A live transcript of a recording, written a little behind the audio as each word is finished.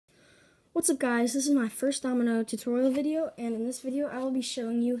What's up guys, this is my first domino tutorial video, and in this video I will be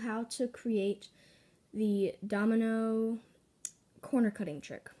showing you how to create the domino corner cutting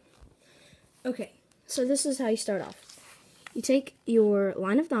trick. Okay, so this is how you start off. You take your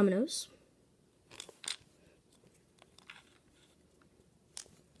line of dominoes,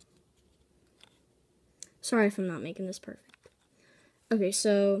 sorry if I'm not making this perfect. Okay,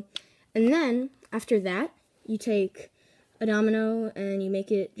 so, and then after that, you take a domino and you make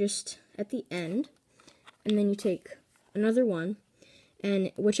it just at the end, and then you take another one,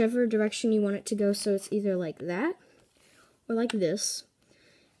 and whichever direction you want it to go, so it's either like that or like this,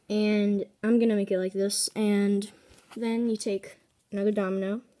 and I'm gonna make it like this. And then you take another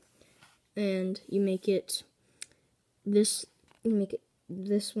domino and you make it this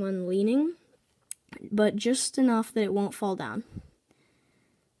one leaning, but just enough that it won't fall down.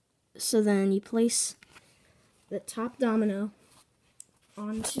 So then you place the top domino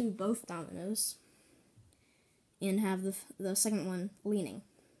onto both dominoes and have the second one leaning.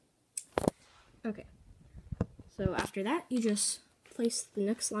 Okay, so after that you just place the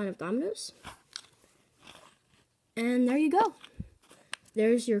next line of dominoes, and there you go.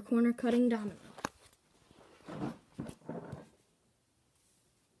 There's your corner cutting domino.